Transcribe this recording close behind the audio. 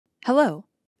Hello,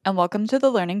 and welcome to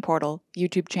the Learning Portal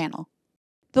YouTube channel.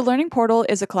 The Learning Portal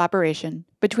is a collaboration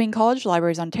between College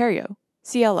Libraries Ontario,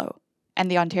 CLO, and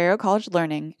the Ontario College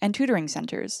Learning and Tutoring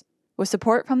Centres, with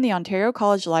support from the Ontario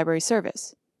College Library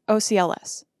Service,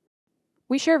 OCLS.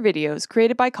 We share videos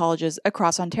created by colleges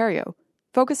across Ontario,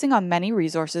 focusing on many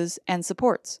resources and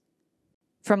supports.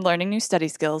 From learning new study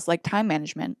skills like time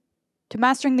management, to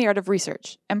mastering the art of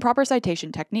research and proper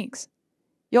citation techniques.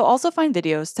 You'll also find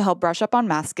videos to help brush up on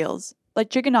math skills, like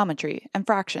trigonometry and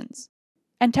fractions,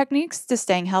 and techniques to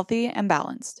staying healthy and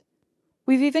balanced.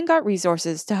 We've even got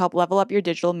resources to help level up your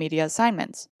digital media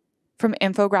assignments, from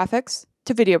infographics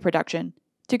to video production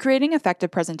to creating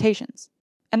effective presentations.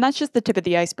 And that's just the tip of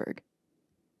the iceberg.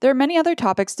 There are many other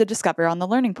topics to discover on the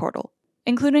Learning Portal,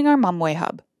 including our Mumway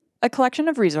Hub, a collection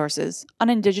of resources on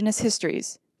Indigenous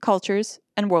histories, cultures,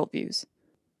 and worldviews.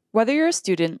 Whether you're a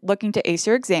student looking to ace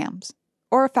your exams,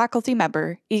 or a faculty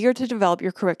member eager to develop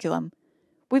your curriculum,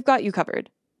 we've got you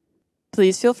covered.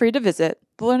 Please feel free to visit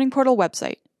the Learning Portal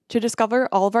website to discover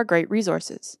all of our great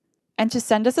resources, and to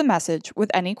send us a message with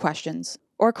any questions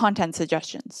or content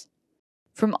suggestions.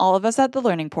 From all of us at the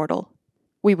Learning Portal,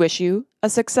 we wish you a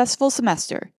successful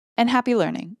semester and happy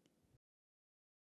learning.